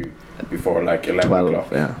venue before like 11 o'clock,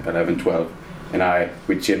 12. And I,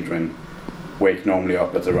 with children, wake normally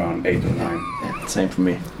up at around 8 or 9. Same for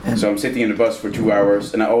me. So I'm sitting in the bus for 2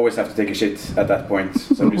 hours, and I always have to take a shit at that point.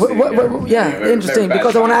 So I'm just sitting there. Yeah, Very- interesting. very bad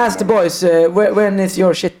Because I want to time ask the in the boys, when is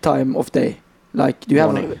your shit time of day? Like, do you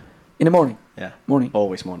Morning. have in the morning? Yeah. Morning.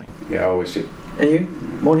 Always morning. Yeah, I always shit. And you?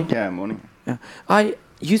 Morning. Yeah, morning. Yeah. I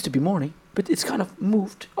used to be morning, but it's kind of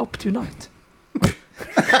moved up to night.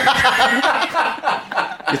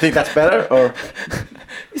 You think that's better, or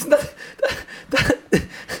Isn't that?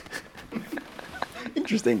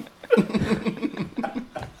 Interesting.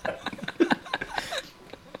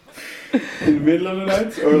 In the middle of the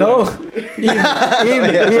night? Or No.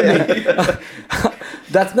 Evening.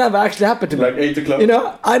 That's never actually happened to me. Like 8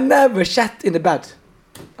 o'clock? I never shat in the bed.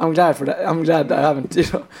 I'm glad for that. I'm glad I haven't.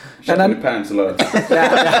 Shit And in the pants a lot.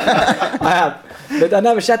 yeah, I have. But I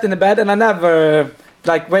never shat in the bed, and I never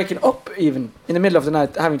like waking up even in the middle of the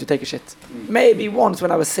night having to take a shit. Maybe once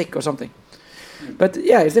when I was sick or something. But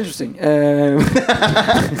yeah, it's interesting.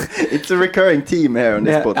 It's a recurring theme here on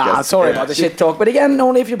this podcast. Sorry about the shit talk, but again,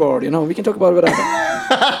 only if you're bored. We can talk about whatever.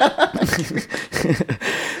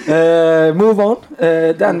 Move on.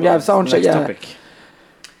 Then we have sound check. next Yeah. topic?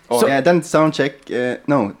 So- Yeah, then sound check.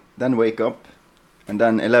 Then wake up, and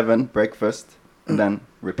then 11 breakfast, and then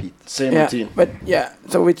repeat. Same Yeah, routine. but yeah.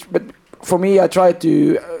 But for me, I try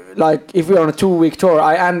to like if we're on a 2-week tour,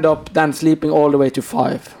 I end up then sleeping all the way to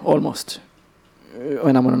 5 almost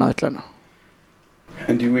when I'm on a Nightliner.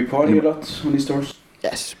 And do we party a lot on these tours?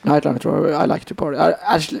 Yes, Nightliner tour. I like to party.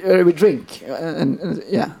 Actually, we drink and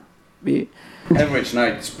yeah, we. Average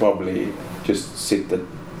night is probably just sit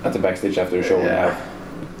at the backstage after the show and have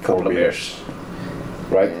Couple 4 of beers,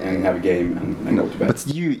 right? And have a game and go to bed. But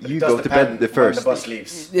you It go does to depend bed the when first. the bus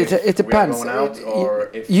leaves. It depends. We are going out, or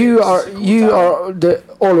if You it's are cool you time. are the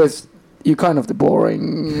always you kind of the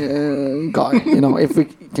boring guy. If we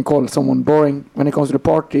can call someone boring when it comes to the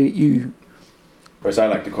party, you. Or as I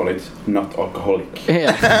like to call it, not alcoholic.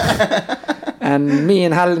 Yeah. And me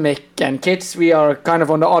and Helmik and kids, we are kind of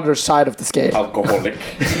on the other side of the scale. Alcoholic.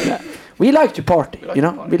 We like to party,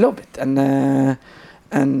 we love it,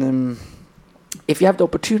 and if you have the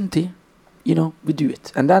opportunity, we do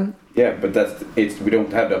it, and then Yeah, but we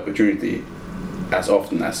don't have the opportunity as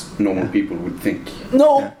often as normal people would think.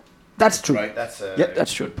 no, That's true. Right. That's a Yeah,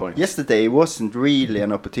 that's true. good point. Yesterday wasn't really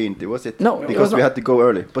an opportunity, was it? No, it because was we not. had to go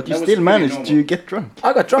early. But you That was still pretty managed to normal. get drunk.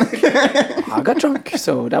 I got drunk. I got drunk,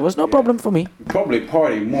 so that was no problem for me. Probably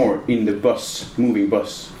party more in the moving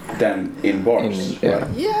bus, than in bars. Yeah,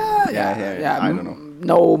 Yeah, I don't know.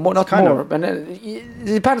 No, not kind more. of- But it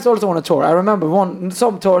depends also on a tour. I remember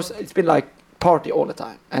some tours it's been like party all the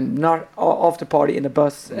time and not after party in the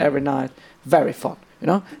bus every night. Very fun, you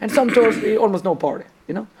know. And some tours almost no party,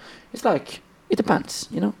 you know. It's like it depends,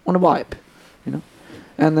 you know, on the vibe, you know,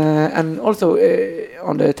 and also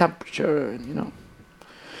on the temperature, you know.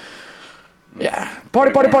 Yeah,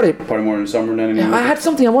 party. Party more in the summer than in the Yeah, I winter. had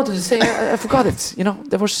something I wanted to say. I forgot it. You know,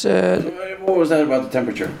 there was. What was that about the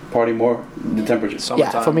temperature? Party more, the temperature.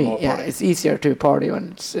 Yeah, for me, more yeah, party. it's easier to party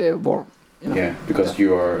when it's warm. You know? Yeah, because you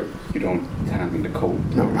don't handle the cold.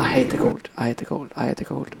 No, I hate the cold. I hate the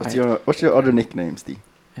cold. What's your other nickname, Steve?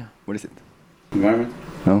 Yeah. What is it? Environment,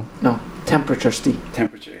 No, temperature, Steve.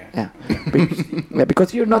 temperature. Yeah. Yeah,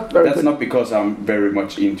 because you're not very That's good. not because I'm very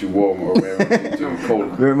much into warm or very much into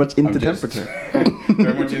cold. Very much into I'm just- temperature.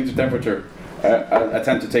 Very much into temperature. I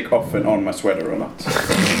tend to take off and on my sweater a lot.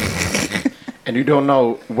 And you don't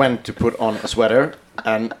know when to put on a sweater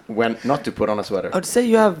and when not to put on a sweater. I'd say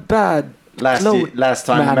you have bad clothes Last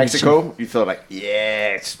time in managing. Mexico, you thought like,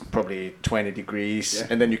 yeah, it's probably 20 degrees, Yeah.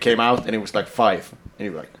 and then you came out and it was like 5, and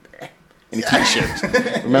you were like, in a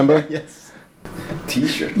t-shirt. Remember? Yes.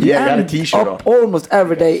 T-shirt. Yeah, you had a end t-shirt up on. almost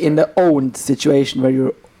every day in the owned situation where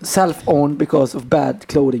you're self-owned because of bad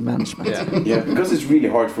clothing management. Yeah. Yeah, because it's really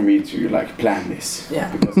hard for me to like plan this. Yeah.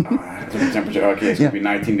 Because the temperature, okay, it's gonna be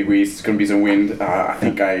 19 degrees. It's gonna be some wind. I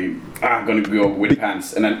think I'm gonna go with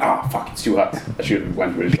pants, and then fuck, it's too hot. I should have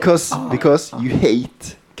went with it. Because you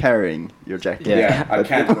hate carrying your jacket. Yeah, I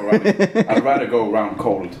can't go around. I'd rather go around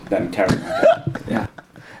cold than carry my jacket. Yeah.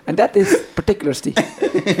 And that is particular, Steve.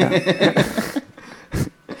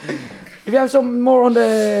 If you have some more on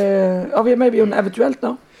the... Are we maybe on Eventuelt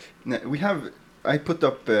now? No, we have. I put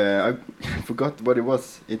up. I forgot what it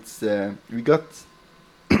was. It's. We got.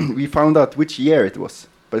 We found out which year it was,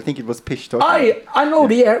 but I think it was Pish talking. I know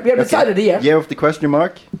the year. We have Okay. decided the year. Year of the question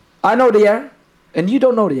mark. I know the year. And you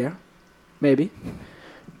don't know the year. Maybe.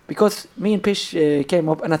 Because me and Pish came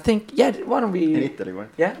up, and I think... Yeah, why don't In we... Italy, right?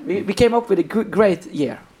 Yeah, we came up with a great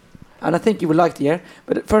year. And I think you will like the year.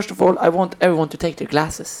 But first of all, I want everyone to take their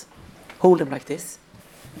glasses. Hold them like this.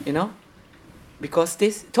 You know? Because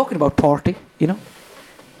this, talking about party, you know?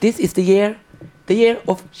 This is the year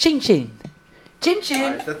of Chin Chin. Chin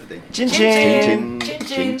Chin. Is that the thing? Chin Chin. Chin. Chin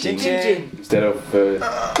Chin. Chin Chin. Instead of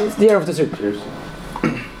It's the year of the soup. cheers.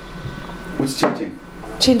 What's chin?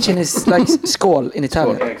 Chin Chin is like skål in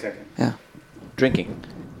Italian. Yeah, exactly. Yeah. Drinking.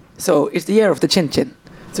 So it's the year of the Chin Chin.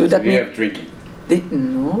 So that We means... have drinking.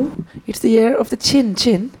 No. It's the year of the Chin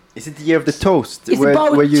Chin. Is it the year of the toast? It's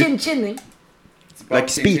about chin chinning. Like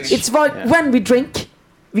speech. It's about Yeah. when we drink,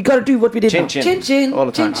 we gotta do what we did Chin now. chin. Chin chin. All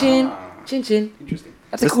the Chin time. chin. Chin chin. Interesting.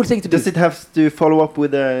 That's a cool thing to do. Does it have to follow up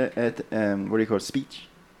with a what do you call it, speech?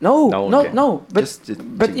 No, No, no, okay. no. But Just a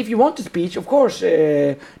but chin. if you want a speech, of course,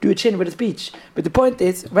 do a chin with a speech. But the point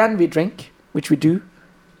is, when we drink, which we do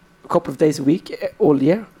a couple of days a week, all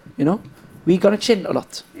year, you know, we gonna chin a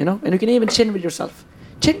lot, you know, and you can even chin with yourself.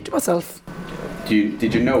 Chin to myself.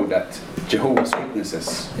 Did you know that Jehovah's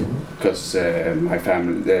Witnesses, because my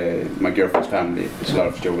family, my girlfriend's family, there's a lot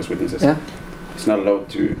of Jehovah's Witnesses. Yeah. It's not allowed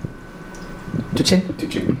to To chin.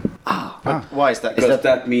 But why is that? Is because that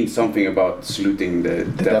that means something about saluting the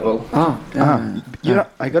the devil? You know,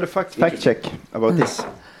 I got a fact check about this.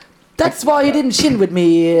 That's why he didn't chin with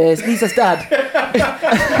me, Lisa's dad.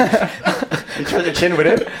 You tried to chin with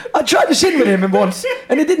it? I tried to chin with him once,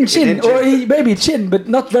 and he didn't chin, didn't or he maybe chin, but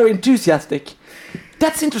not very enthusiastic.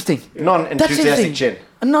 That's interesting. Non-enthusiastic chin.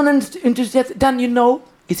 A non-enthusiastic, then you know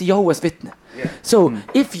it's a Jehovah's Witness. Yeah. So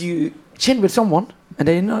if you chin with someone and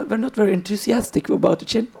they're not very enthusiastic about the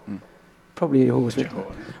chin, probably a Jehovah's Witness.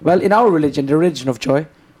 Well, in our religion, the religion of joy,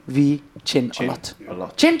 we chin a lot. A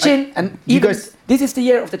lot. Chin chin, and you even guys- this is the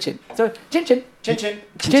year of the chin. So chin chin, Chin chin.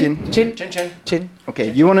 chin chin Chin chin. chin.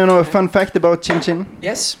 Okay, you want to know a fun fact about Chin Chin?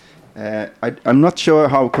 Yes. I'm not sure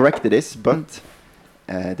how correct it is, but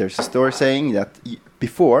there's a story saying that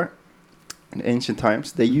before, in ancient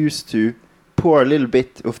times, they used to pour a little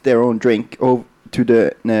bit of their own drink over to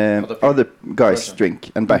the other guy's person.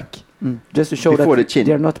 drink and back. Just to show Before that the chin.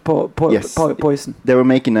 they're not Yes. poison. They were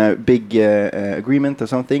making a big agreement or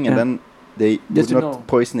something, and Yeah. then they Just would to not know.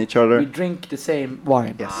 poison each We other. drink the same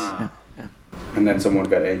wine. Yes. Yeah. And then someone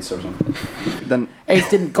got AIDS or something. Then AIDS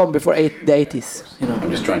didn't come before the 80s, you know. I'm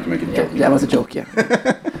just trying to make it a Yeah, joke. that was a joke, yeah.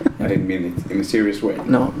 I didn't mean it in a serious way.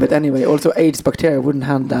 No, but anyway, also AIDS bacteria wouldn't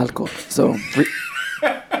handle alcohol. So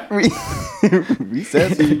We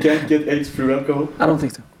said. So you can't get AIDS through alcohol? I don't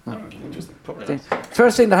think so. No. Okay, interesting. Probably not.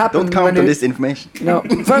 First thing that happened Don't count when on you, this information. No,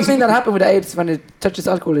 first thing that happened with AIDS when it touches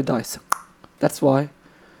alcohol, it dies. That's why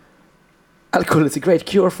alcohol is a great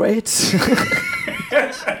cure for AIDS.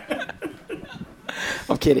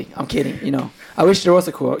 I'm kidding. You know, I wish there was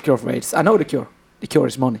a cure for AIDS. I know the cure. The cure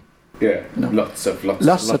is money. Yeah, No. lots of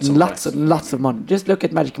Lots of money. Just look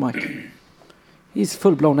at Magic Mike. He's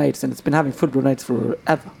full-blown AIDS, and it's been having full-blown AIDS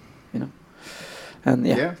forever. You know, and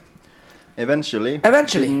yeah. Eventually.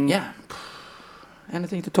 Yeah.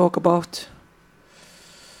 Anything to talk about?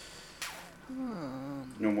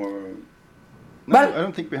 No more. No, Well, I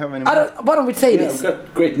don't think we have any. Why don't we say Yeah, this? we've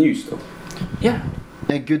got great news though. Yeah.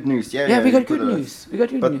 Yeah, good news. Yeah, Yeah, we got put good it- news. We got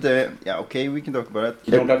good But news. yeah, okay, we can talk about it.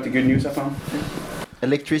 You don't like the good news I found?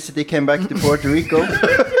 Electricity came back to Puerto Rico.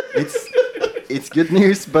 It's good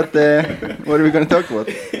news, but what are we going to talk about?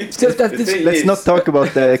 It's just that the this. thing- Let's not talk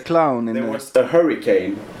about the clown in There the... was a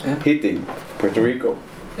hurricane Yeah. hitting Puerto Rico,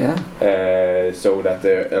 Yeah. so that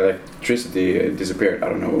the electricity disappeared. I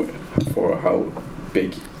don't know for how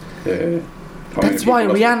big. How many That's why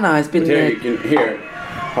people lost it. Rihanna has been. But here you can hear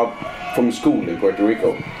how from school in Puerto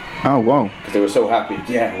Rico, Oh, wow. because they were so happy.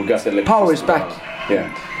 Yeah, we got the electricity. Power is back. Yeah.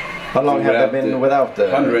 How long have they been without the...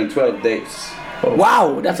 112 days.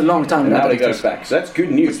 Wow, that's a long time. And now without they got it electricity. back. So that's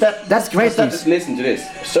good news. That's great news. Just listen to this.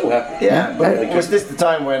 So happy. Yeah, but Yeah. was this the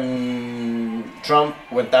time when Trump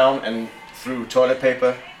went down and threw toilet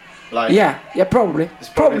paper? Like, Yeah, probably. It's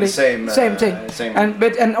probably the same, same thing. same-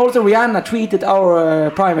 And also Rihanna tweeted our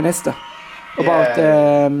Prime Minister about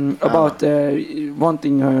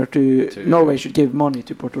wanting her to Norway should give money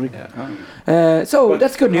to Puerto Rico. Yeah. So But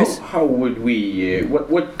that's good news. How would we?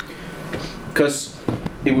 What? Because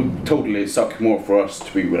it would totally suck more for us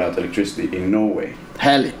to be without electricity in Norway.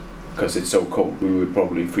 Hell, Because it's so cold, we would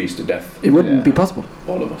probably freeze to death. it wouldn't Yeah. be possible.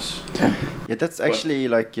 All of us. Yeah, that's actually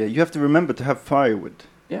like... you have to remember to have firewood,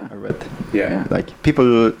 Yeah. I read. Yeah. Like, people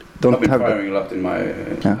I've don't been have... firing a lot in my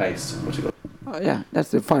Yeah. place. What's it called? Yeah, that's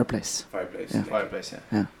the fireplace. Fireplace. Yeah. Fireplace,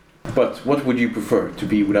 yeah. But what would you prefer? To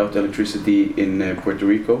be without electricity in Puerto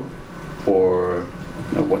Rico, or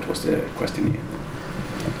no? What was the question again?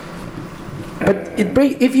 But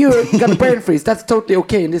if you got a brain freeze, that's totally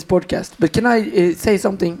okay in this podcast. But can I say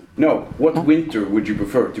something? No. What No. winter would you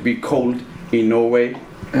prefer? To be cold in Norway,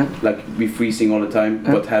 Yeah. like be freezing all the time,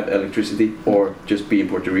 Yeah. but have electricity, or just be in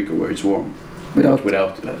Puerto Rico where it's warm, Without-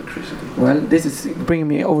 without electricity? Well, this is bringing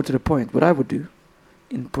me over to the point. What I would do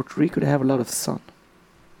in Puerto Rico, they have a lot of sun,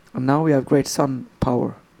 and now we have great sun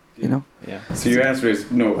power. You know. Yeah. So your answer is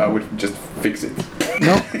no. I would just fix it.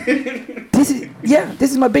 No.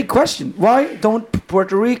 This is my big question. Why don't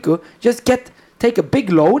Puerto Rico just take a big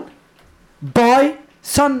loan, buy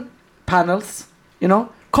sun panels, you know,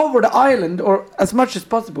 cover the island or as much as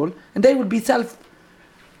possible, and they will be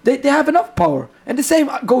they have enough power. And the same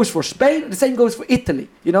goes for Spain, the same goes for Italy,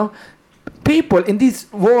 you know. People in these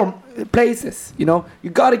warm places, you know, you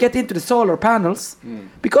got to get into the solar panels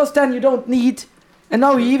because then you don't need. And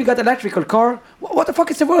now you even got electrical car. What the fuck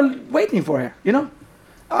is the world waiting for here? You know,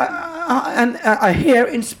 I hear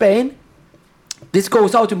in Spain, this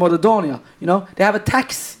goes out to Macedonia. You know, they have a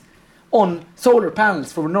tax on solar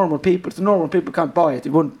panels for normal people. So normal people can't buy it.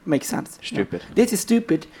 It wouldn't make sense. you know. Stupid. This is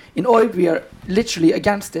stupid. In OIB, we are literally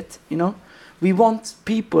against it. You know, we want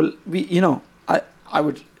people. I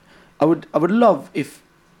would love if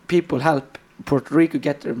people help Puerto Rico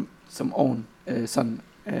get some own sun.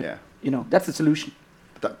 Yeah. You know, that's the solution.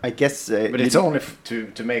 But I guess... But it's only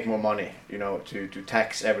to make more money, you know, to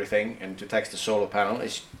tax everything and to tax the solar panel.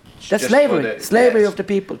 It's That's just slavery. for the- Slavery yes. of the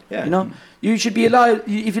people. Yeah. You know, you should be allowed.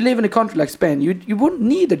 If you live in a country like Spain, you wouldn't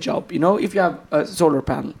need a job. You know, if you have a solar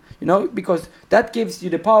panel. You know, because that gives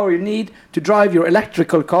you the power you need to drive your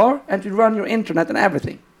electrical car and to run your internet and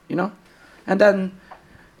everything. You know, and then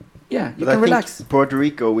yeah, you But can I relax. think Puerto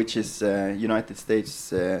Rico, which is United States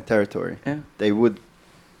territory, Yeah. they would...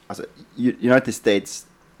 United States,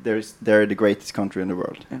 they're the greatest country in the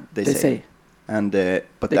world. Yeah. They They say. say And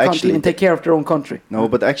but they can't actually... even take care of their own country. No,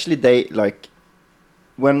 but actually they like...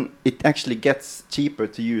 When it actually gets cheaper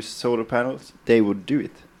to use solar panels, they would do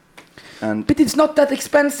it. And But it's not that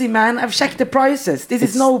expensive, man. I've checked the prices. This is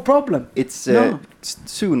It's- no problem. it's No.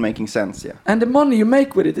 soon making sense, yeah. And the money you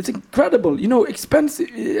make with it, it's incredible. You know, expensive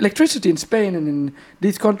electricity in Spain and in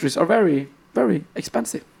these countries are very, very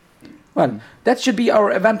expensive. Well, that should be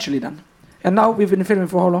our eventually then. And now we've been filming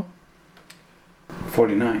for how long?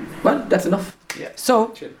 49. Well, that's enough. Yeah. So,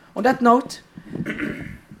 Chill. on that note,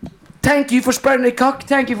 Thank you for spreading the cock.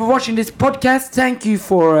 Thank you for watching this podcast. Thank you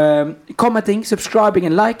for commenting, subscribing,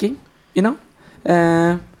 and liking. You know,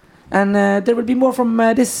 and there will be more from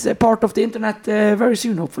this part of the internet very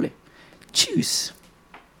soon, hopefully. Choose.